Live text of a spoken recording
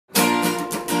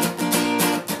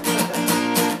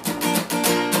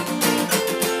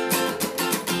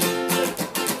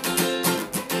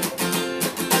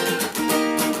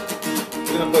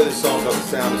play this song called The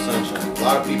Sound of Sunshine. A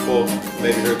lot of people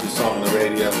maybe heard this song on the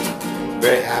radio.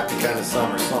 Very happy kind of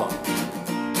summer song.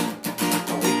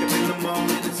 I wake up in the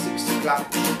morning at 6 o'clock.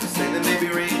 They say that maybe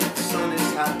rain if the sun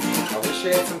is hot. I wish I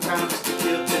had some time just to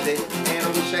kill today. And I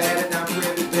wish I had it down for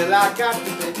every bill I got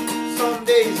today. Some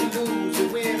days you lose, you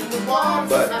win, and the water's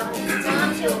but in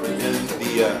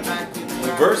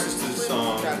the verses to the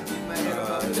song,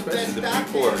 especially the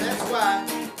pre-chorus, that's why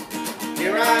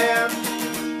here I am,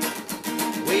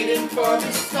 waiting for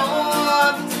the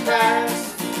storm to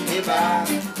pass me by,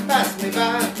 pass me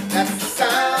by. That's the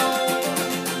sound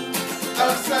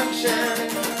of sunshine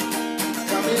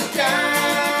coming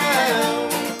down.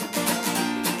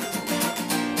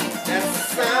 That's the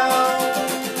sound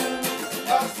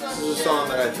of sunshine. This is a song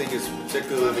that I think is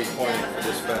particularly poignant for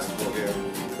this festival here,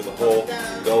 for the whole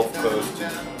Gulf Coast.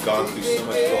 Gone through so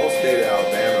much, the whole state of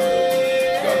Alabama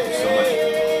really gone through so much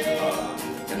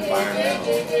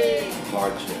environmental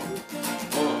hardship.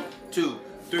 1, 2,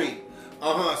 3.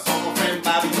 So my friend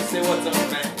Bobby, you say, what's up,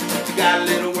 man? You got a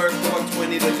little work for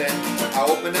 20 to lend. I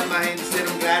opened up my hand and said,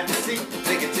 I'm glad to see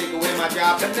they can take away my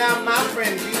job, but now my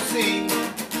friends, you see,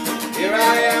 here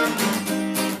I am,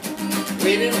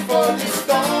 waiting for the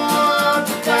storm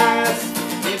to pass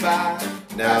me by.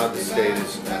 Now the state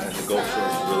is, the Gulf Shore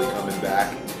is really coming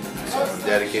back. So I'm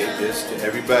dedicating this to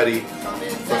everybody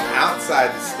from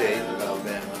outside the state of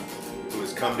Alabama who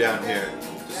has come down here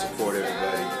to support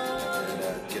everybody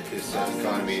and get this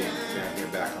economy down here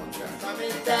back on track.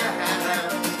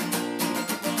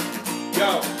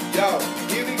 Yo,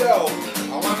 here we go.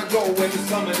 I wanna go when the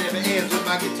summer never ends with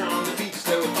my guitar on the beach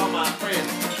there with all my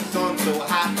friends. The sun's so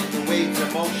hot and the waves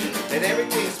in motion that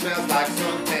everything smells like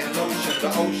suntan lotion, the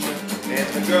ocean, and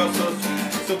the girls so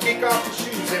sweet. So kick off your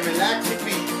shoes and relax your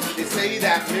feet. They say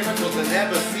that miracles are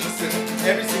never ceasing.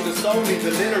 Every single soul needs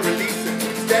a little releasing.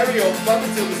 Stereo bump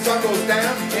until the sun goes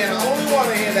down, and I only want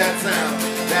to hear that sound.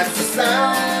 That's the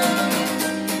sound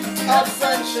of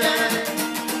sunshine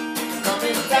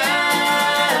coming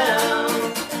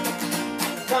down,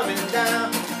 coming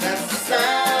down. That's the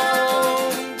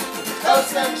sound of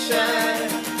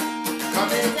sunshine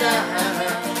coming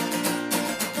down.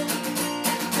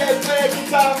 Let's play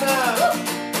guitar now.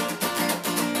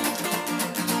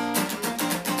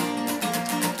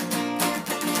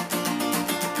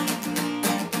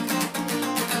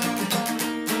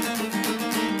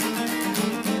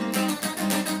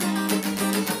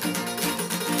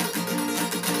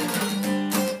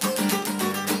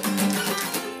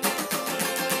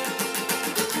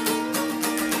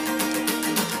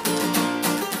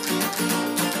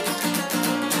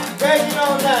 Break it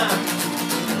on down.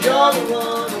 You're the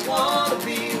one I wanna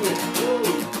be with. Ooh,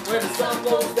 when the sun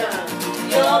goes down.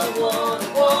 You're the one I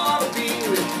wanna be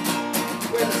with.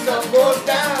 When the sun goes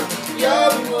down.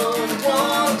 You're the one I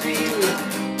wanna be with.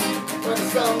 When the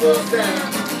sun goes down.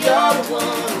 You're the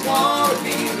one I wanna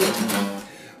be with.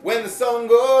 When the sun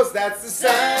goes, that's the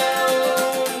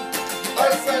sound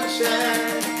of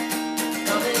sunshine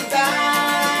coming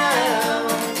down,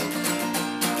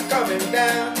 coming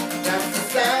down. That's the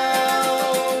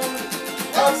sound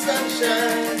of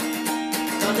sunshine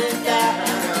coming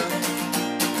down,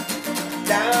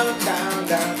 down, down,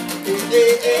 down. Hey,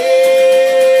 hey,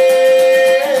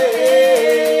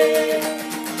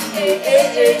 hey, hey,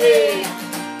 hey, hey.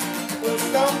 When the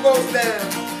sun goes down,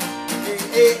 hey,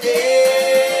 hey, hey,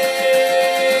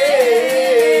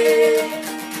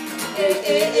 hey,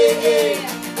 hey, hey, hey.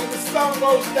 When the sun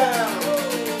goes down.